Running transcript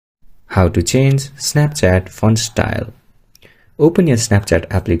How to change Snapchat font style. Open your Snapchat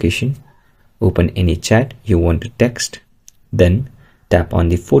application. Open any chat you want to text. Then tap on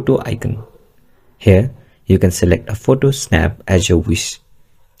the photo icon. Here you can select a photo snap as your wish.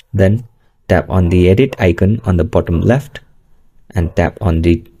 Then tap on the edit icon on the bottom left and tap on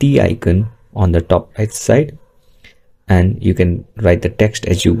the T icon on the top right side, and you can write the text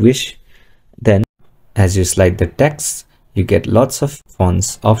as you wish. Then as you slide the text, you get lots of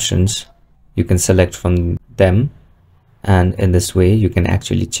fonts options. You can select from them, and in this way you can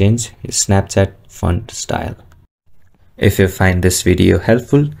actually change your Snapchat font style. If you find this video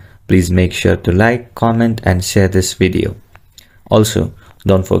helpful, please make sure to like, comment and share this video. Also,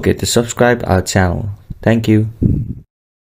 don't forget to subscribe our channel. Thank you.